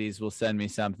fine ladies will send me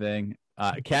something.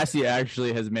 Cassie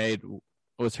actually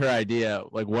was her idea,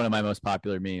 like one of my most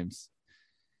popular memes,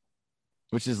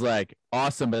 which is like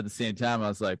awesome, but at the same time I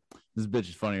was like, this bitch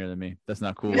is funnier than me. That's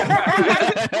not cool. The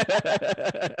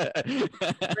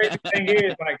crazy thing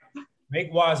is, like,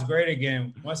 Make WODs Great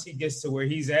Again, once he gets to where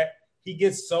he's at, he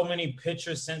gets so many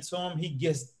pictures sent to him. He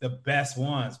gets the best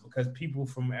ones because people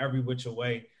from every which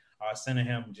way are sending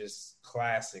him just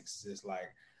classics. Just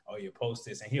like, oh, you post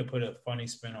this, and he'll put a funny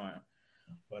spin on it.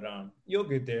 But you'll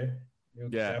get there.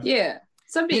 Yeah.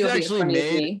 Somebody He's actually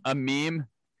made a meme,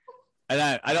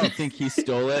 and I don't think he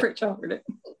stole it.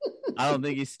 I don't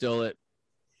think he stole it,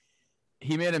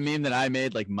 he made a meme that I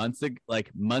made like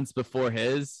months before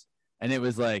his, and it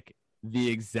was like the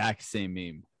exact same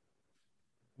meme.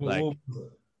 Like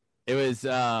it was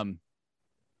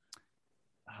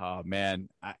oh man,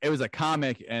 it was a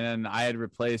comic, and then I had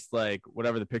replaced like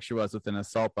whatever the picture was with an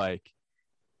assault bike,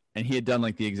 and he had done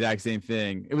like the exact same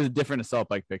thing. It was a different assault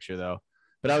bike picture though,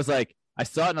 but I was like, I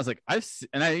saw it and I was like,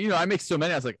 I make so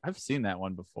many. I was like, I've seen that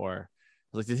one before.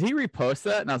 I was like, did he repost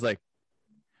that? And I was like,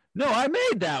 no, I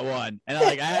made that one. And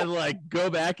I had to like go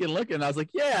back and look, and I was like,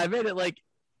 yeah, I made it like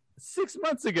 6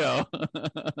 months ago.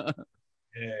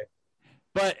 Yeah.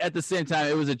 But at the same time,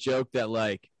 it was a joke that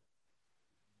like,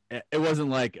 it wasn't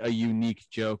like a unique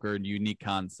joke or a unique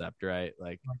concept, right?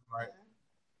 Like, right.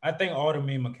 I think all the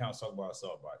meme accounts talk about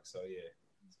assault bike. So yeah,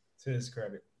 to his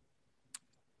credit.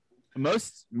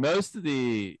 Most of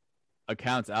the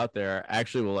accounts out there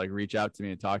actually will like reach out to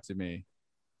me and talk to me.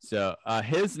 So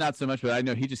his not so much, but I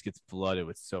know he just gets flooded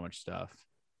with so much stuff.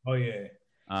 Oh yeah.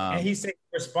 And he said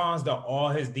he responds to all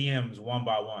his DMs one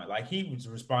by one. Like he was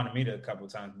responding to me a couple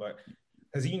of times, but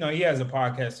because he has a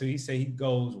podcast too. He said he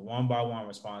goes one by one,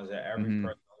 responds to every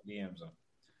person who DMs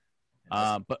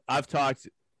him. But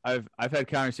I've had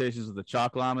conversations with the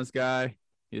Chalk Llamas guy.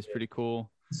 He was pretty cool.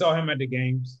 Saw him at the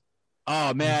games.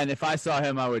 Oh man, if I saw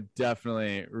him, I would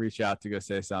definitely reach out to go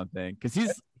say something, because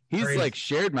he's like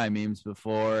shared my memes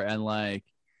before, and like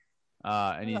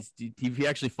and he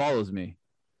actually follows me.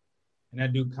 And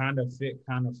that dude kind of fit,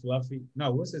 kind of fluffy.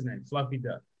 No, what's his name? Fluffy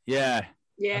Duck. Yeah.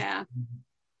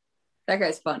 That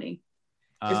guy's funny.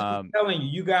 I'm telling you,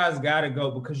 you guys got to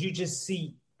go, because you just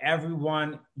see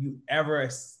everyone you ever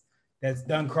that's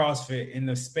done CrossFit in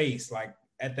the space, like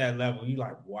at that level. You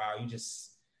like, wow,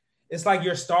 it's like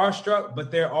you're starstruck,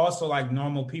 but they're also like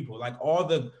normal people. Like all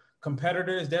the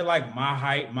competitors, they're like my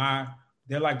height,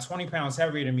 they're like 20 pounds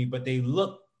heavier than me, but they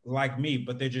look like me,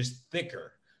 but they're just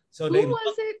thicker. So who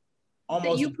was it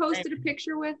that you posted a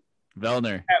picture with?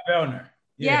 Vellner. Vellner.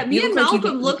 Yeah, me and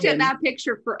Malcolm looked at that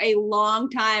picture for a long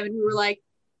time, and we were like,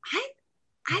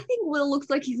 I think Will looks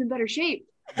like he's in better shape.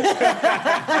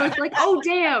 I was like, oh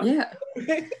damn. Yeah.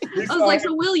 I was like,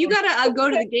 so Will, you gotta go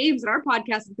to the games, and our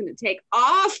podcast is gonna take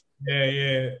off.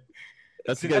 Yeah.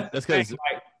 That's good. That's good.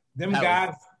 Like, them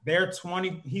guys, they're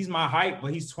 20. He's my height,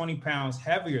 but he's 20 pounds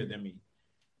heavier than me.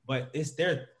 But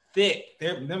they're thick.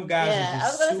 Them guys. Yeah, I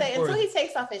was gonna say, until he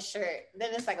takes off his shirt,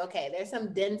 then it's like, okay, there's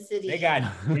some density. They got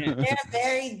they're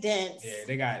very dense. Yeah,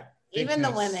 they got even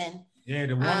the women. Yeah,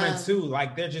 the women too.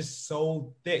 Like they're just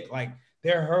so thick. Like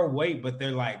they're her weight, but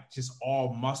they're like just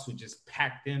all muscle, just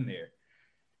packed in there.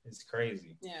 It's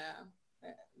crazy. Yeah,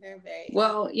 they're very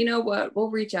well. You know what? We'll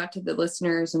reach out to the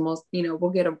listeners, and we'll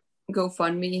get a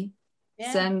GoFundMe.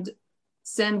 Yeah.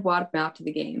 Send Wadham out to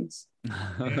the games.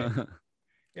 Yeah.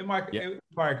 It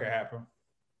probably could happen.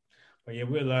 But yeah,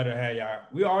 we'd love to have y'all.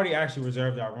 We already actually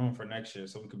reserved our room for next year,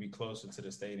 so we could be closer to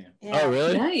the stadium. Yeah. Oh,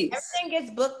 really? Nice.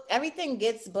 Everything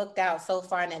gets booked out so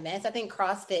far in advance. I think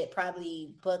CrossFit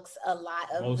probably books a lot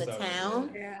of most the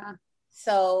town. Yeah.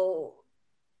 So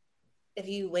if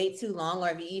you wait too long, or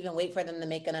if you even wait for them to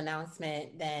make an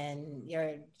announcement, then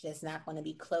you're just not going to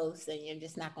be close, and you're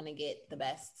just not going to get the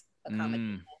best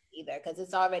accommodation either, because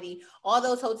it's already, all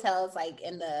those hotels like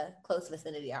in the close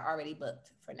vicinity are already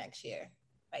booked for next year,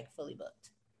 like fully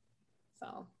booked.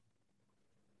 So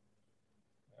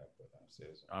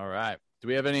all right, do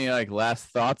we have any like last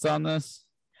thoughts on this?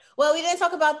 Well, we didn't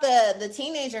talk about the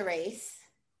teenager race.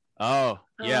 Oh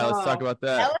yeah, let's talk about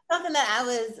that. That was something that I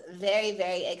was very,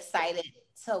 very excited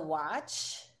to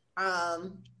watch.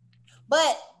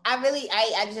 But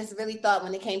I just really thought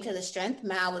when it came to the strength,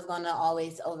 Mal was going to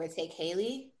always overtake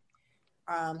Haley.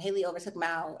 Haley overtook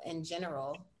Mal in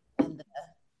general in the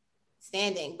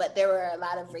standing, but there were a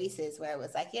lot of races where it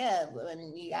was like, yeah,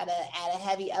 when you got to add a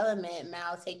heavy element,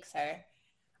 Mal takes her.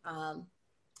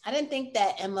 I didn't think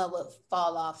that Emma would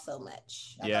fall off so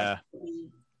much. I thought she would be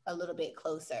a little bit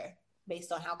closer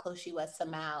based on how close she was to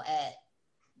Mal at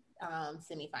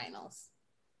semifinals.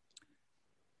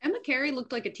 Emma Carey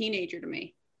looked like a teenager to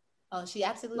me. Oh, she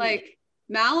absolutely like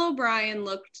Mal O'Brien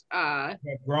looked a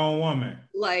grown woman.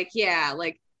 Like, yeah,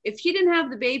 like if she didn't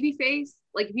have the baby face,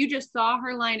 like if you just saw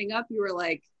her lining up, you were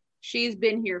like, she's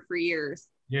been here for years.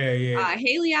 Yeah.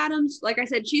 Haley Adams, like I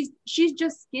said, she's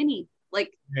just skinny.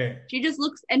 Like she just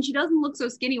looks, and she doesn't look so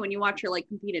skinny when you watch her like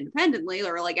compete independently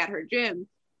or like at her gym.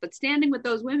 But standing with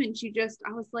those women,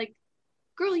 I was like,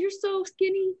 girl, you're so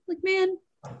skinny. Like, man.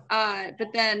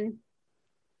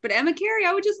 But Emma Carey,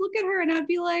 I would just look at her and I'd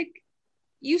be like,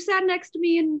 you sat next to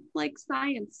me in like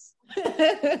science.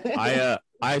 I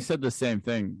said the same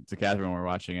thing to Catherine when we were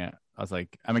watching it. I was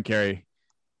like, Emma Carey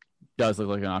does look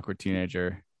like an awkward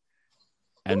teenager.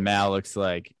 And Mal looks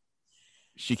like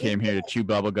she came here to chew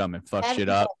bubble gum and fuck shit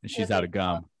up, and she's out of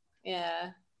gum.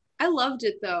 Yeah. I loved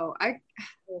it though.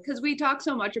 Because we talk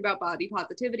so much about body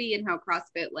positivity and how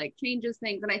CrossFit like changes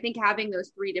things. And I think having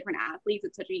those 3 different athletes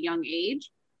at such a young age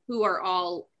who are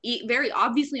all very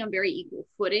obviously on very equal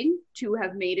footing to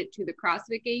have made it to the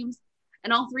CrossFit Games,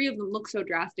 and all 3 of them look so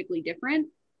drastically different.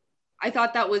 I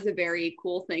thought that was a very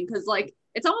cool thing because like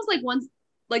it's almost like once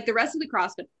like the rest of the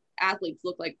CrossFit athletes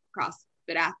look like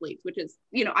CrossFit athletes, which is,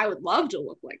 you know, I would love to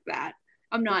look like that.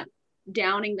 I'm not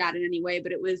downing that in any way,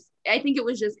 but I think it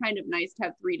was just kind of nice to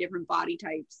have 3 different body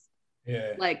types,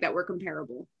 like that were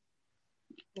comparable.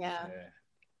 Yeah.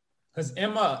 Because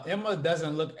Emma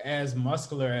doesn't look as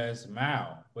muscular as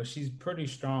Mal, but she's pretty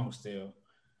strong still.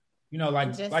 You know,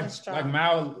 like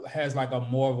Mal has like a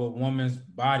more of a woman's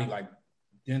body, like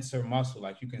denser muscle.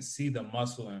 Like you can see the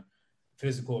muscle and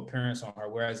physical appearance on her,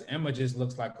 whereas Emma just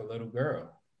looks like a little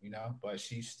girl, you know, but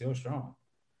she's still strong.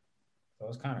 So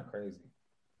it's kind of crazy.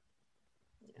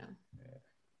 Yeah.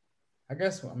 I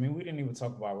guess, I mean, we didn't even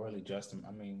talk about really Justin.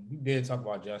 I mean, we did talk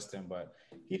about Justin, but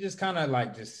he just kind of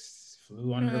like just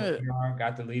flew under the radar,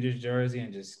 got the leader's jersey,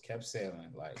 and just kept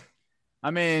sailing. Like, I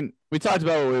mean, we talked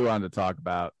about what we wanted to talk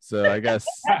about, so I guess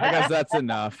that's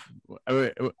enough.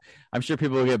 I'm sure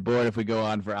people will get bored if we go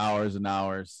on for hours and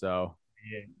hours. So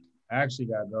yeah, I actually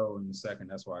got to go in a second.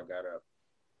 That's why I got up.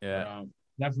 Yeah. But,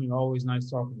 definitely always nice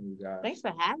talking to you guys. Thanks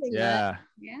for having me. Yeah.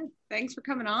 Thanks for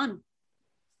coming on.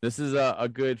 This is a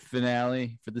good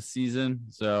finale for the season.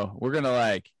 So we're going to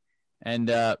like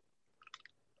end up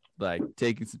like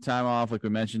taking some time off, like we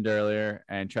mentioned earlier,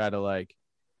 and try to like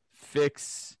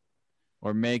fix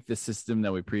or make the system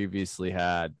that we previously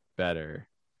had better.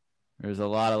 There's a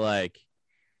lot of like,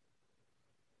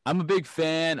 I'm a big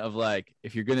fan of like,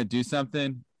 if you're going to do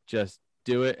something, just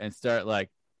do it and start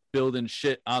like building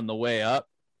shit on the way up.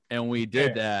 And we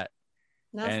did that.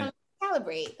 Now it's time to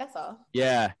calibrate. That's all.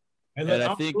 Yeah. And look,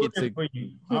 I think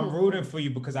I'm rooting for you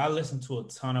because I listen to a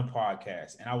ton of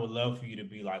podcasts, and I would love for you to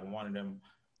be like one of them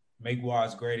Make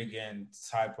Waz Great Again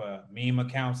type of meme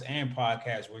accounts and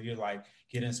podcasts where you're like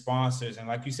getting sponsors. And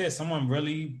like you said, someone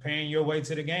really paying your way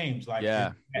to the games. Like,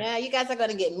 yeah, you guys are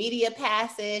going to get media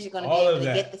passes. You're going to be able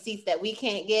to get the seats that we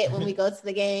can't get when we go to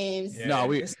the games. Yeah. No,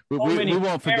 we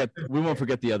won't forget. We won't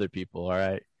forget the other people. All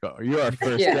right. You're our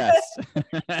first guest.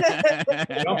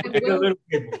 Don't forget the little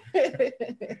people.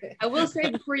 I will say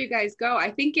before you guys go,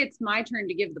 I think it's my turn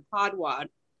to give the pod wad.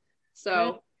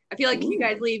 So I feel like if you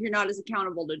guys leave, you're not as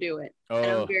accountable to do it. And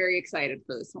I'm very excited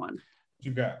for this one. What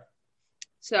you got?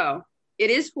 So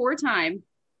it is 4-time,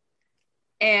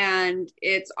 and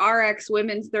it's RX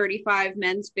women's 35,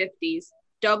 men's 50s,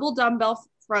 double dumbbell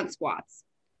front squats,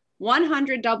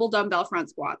 100 double dumbbell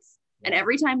front squats. And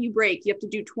every time you break, you have to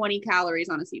do 20 calories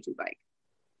on a C2 bike.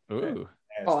 Ooh.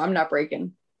 Oh, I'm not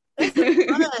breaking. We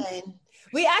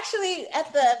actually,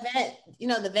 at the event, you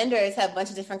know, the vendors have a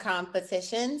bunch of different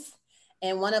competitions.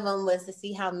 And one of them was to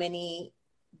see how many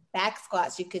back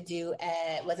squats you could do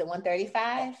at, was it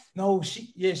 135? No,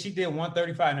 she did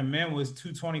 135 and the men was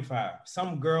 225.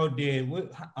 Some girl did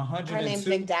 102. Her name's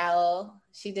McDowell.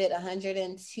 She did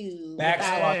 102. Back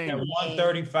squat at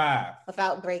 135.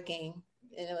 Without breaking.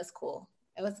 And it was cool.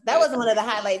 That was one of the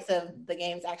highlights of the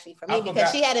games actually for me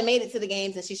because she hadn't made it to the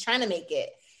games and she's trying to make it.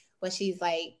 But she's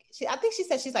like, I think she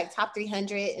said she's like top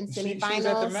 300 in semifinals. She was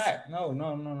at the MAC.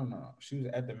 No. She was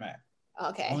at the MAC.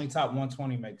 Okay. Only top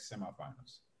 120 makes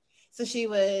semifinals. So she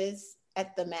was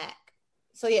at the MAC.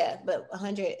 So yeah, but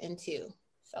 102.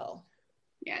 So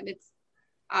yeah, and it's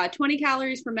 20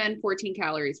 calories for men, 14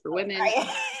 calories for women. Right.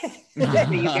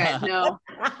 So you guys know.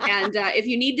 And if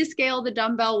you need to scale the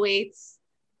dumbbell weights,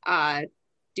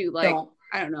 do like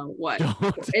I don't know what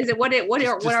is it. What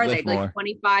are they more. Like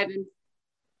 25 and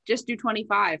just do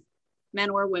 25, men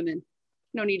or women.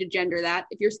 No need to gender that.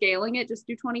 If you're scaling it, just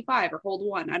do 25 or hold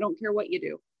 1. I don't care what you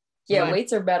do. Yeah,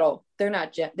 weights are metal. They're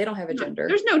not. They don't have a gender.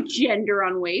 There's no gender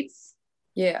on weights.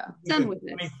 Yeah. Done with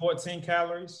it. 2014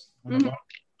 calories.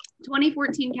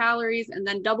 2014 calories, and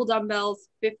then double dumbbells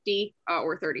 50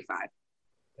 or 35.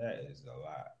 That is a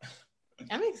lot.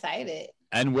 I'm excited.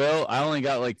 And Will, I only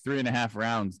got like 3.5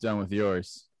 rounds done with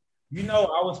yours. You know,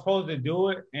 I was supposed to do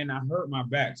it, and I hurt my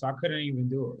back, so I couldn't even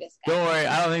do it. Don't worry,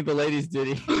 I don't think the ladies did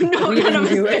it. No, we didn't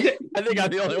do it. I think I'm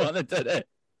the only one that did it.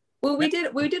 Well, we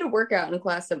did a workout in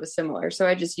class that was similar, so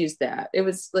I just used that. It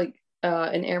was like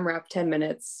an AMRAP 10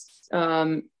 minutes,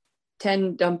 10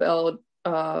 dumbbell,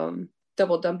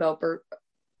 double dumbbell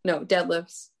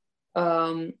deadlifts,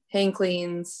 hang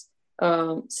cleans,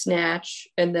 snatch,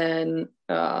 and then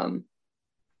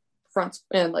front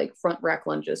rack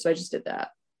lunges. So I just did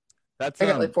that. I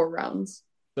got like 4 rounds.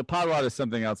 the pod wad is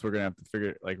something else we're gonna have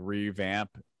to revamp,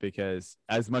 because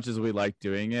as much as we like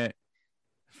doing it,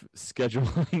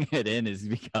 scheduling it in is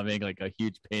becoming like a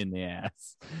huge pain in the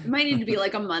ass. It might need to be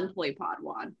like a monthly pod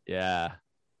wad. Yeah,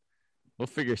 we'll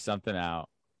figure something out,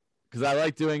 because I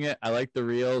like doing it. I like the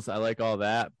reels. I like all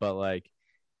that, but like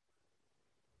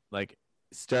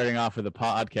starting off with a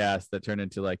podcast that turned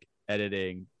into like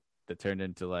editing, that turned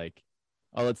into like,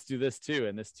 oh, let's do this too,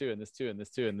 and this too, and this too, and this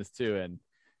too, and this too, and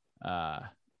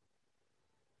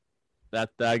that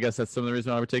I guess that's some of the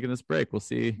reason why we're taking this break. We'll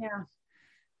see. Yeah,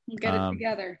 we'll get it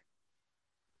together.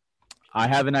 I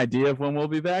have an idea of when we'll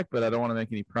be back, but I don't want to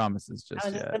make any promises just yet. I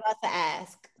was just about to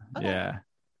ask. Okay. Yeah.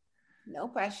 No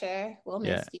pressure. We'll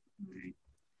miss you.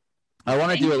 I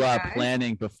want to do a lot of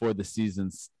planning before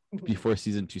season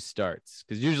 2 starts,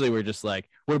 because usually we're just like,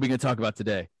 what are we going to talk about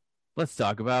today? Let's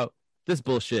talk about this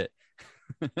bullshit.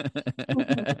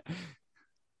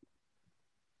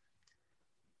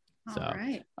 All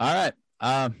right.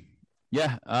 I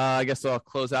guess I'll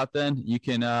close out then. You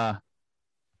can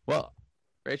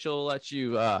Rachel will let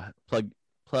you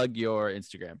plug your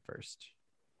Instagram first.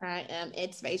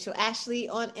 It's Rachel Ashley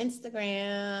on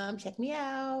Instagram. Check me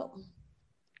out.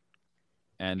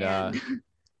 And then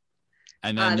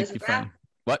you can find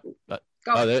what?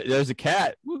 There's a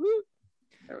cat. Woohoo!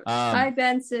 Hi,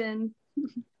 Benson.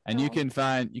 And you can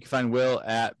find Will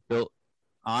at Built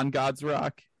on God's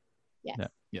Rock. Yes. No,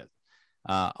 yes.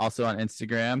 Also on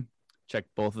Instagram. Check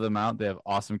both of them out. They have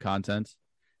awesome content.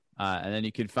 And then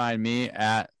you can find me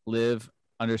at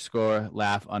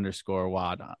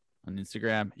live_laugh_wad on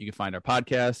Instagram. You can find our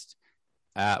podcast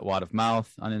at Wad of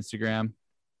Mouth on Instagram.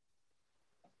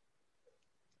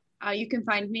 You can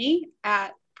find me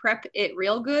at Prep It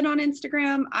Real Good on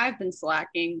Instagram. I've been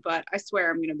slacking, but I swear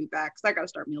I'm going to be back because I got to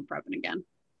start meal prepping again.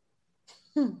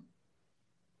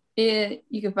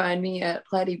 You can find me at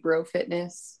Platy Bro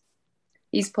Fitness.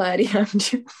 He's Platy, I'm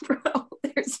Jim Bro.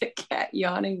 There's a cat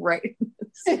yawning right in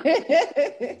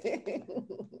the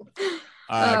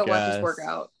All right, watch this work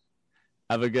out.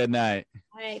 Have a good night.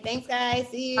 All right. Thanks, guys.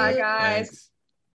 See you. Bye, guys. Thanks.